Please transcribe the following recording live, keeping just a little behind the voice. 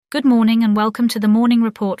Good morning and welcome to the morning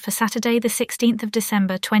report for Saturday, the 16th of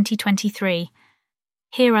December 2023.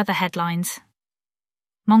 Here are the headlines.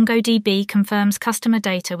 MongoDB confirms customer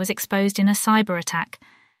data was exposed in a cyber attack.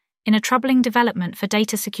 In a troubling development for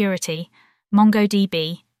data security,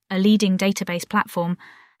 MongoDB, a leading database platform,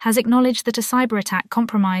 has acknowledged that a cyber attack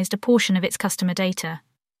compromised a portion of its customer data.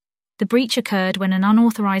 The breach occurred when an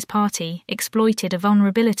unauthorized party exploited a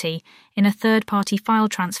vulnerability in a third-party file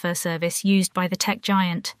transfer service used by the tech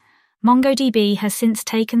giant. MongoDB has since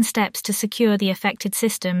taken steps to secure the affected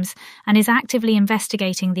systems and is actively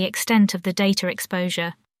investigating the extent of the data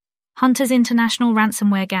exposure. Hunter's international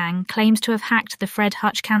ransomware gang claims to have hacked the Fred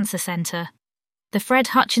Hutch Cancer Center. The Fred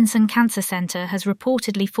Hutchinson Cancer Center has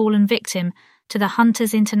reportedly fallen victim to the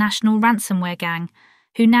Hunter's international ransomware gang,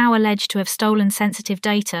 who now allege to have stolen sensitive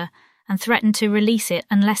data and threaten to release it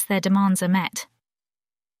unless their demands are met.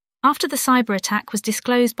 After the cyber attack was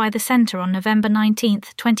disclosed by the Centre on November 19,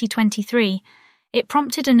 2023, it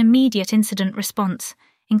prompted an immediate incident response,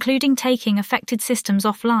 including taking affected systems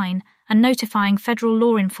offline and notifying federal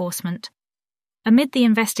law enforcement. Amid the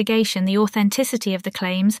investigation, the authenticity of the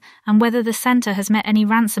claims and whether the Centre has met any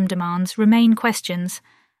ransom demands remain questions,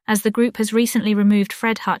 as the group has recently removed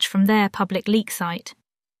Fred Hutch from their public leak site.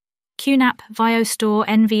 QNAP Viostore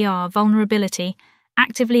NVR vulnerability,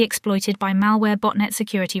 actively exploited by malware botnet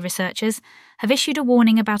security researchers, have issued a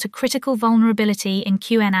warning about a critical vulnerability in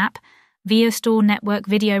QNAP, Viostore network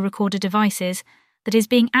video recorder devices, that is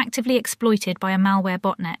being actively exploited by a malware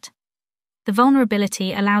botnet. The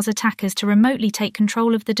vulnerability allows attackers to remotely take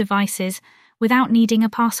control of the devices without needing a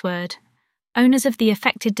password. Owners of the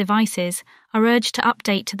affected devices are urged to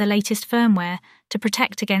update to the latest firmware to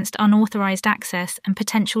protect against unauthorized access and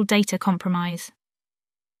potential data compromise.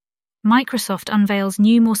 Microsoft unveils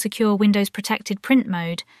new, more secure Windows-protected print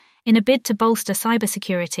mode. In a bid to bolster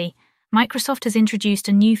cybersecurity, Microsoft has introduced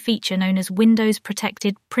a new feature known as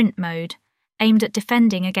Windows-protected print mode, aimed at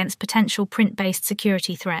defending against potential print-based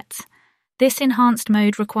security threats. This enhanced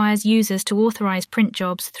mode requires users to authorize print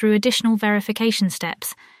jobs through additional verification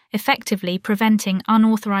steps, effectively preventing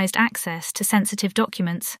unauthorized access to sensitive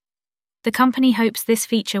documents. The company hopes this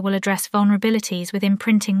feature will address vulnerabilities within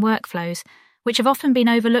printing workflows, which have often been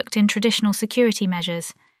overlooked in traditional security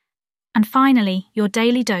measures. And finally, your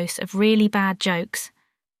daily dose of really bad jokes.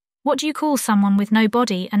 What do you call someone with no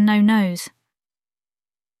body and no nose?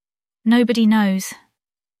 Nobody knows.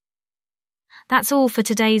 That's all for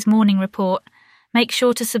today's morning report. Make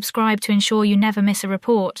sure to subscribe to ensure you never miss a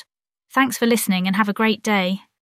report. Thanks for listening and have a great day.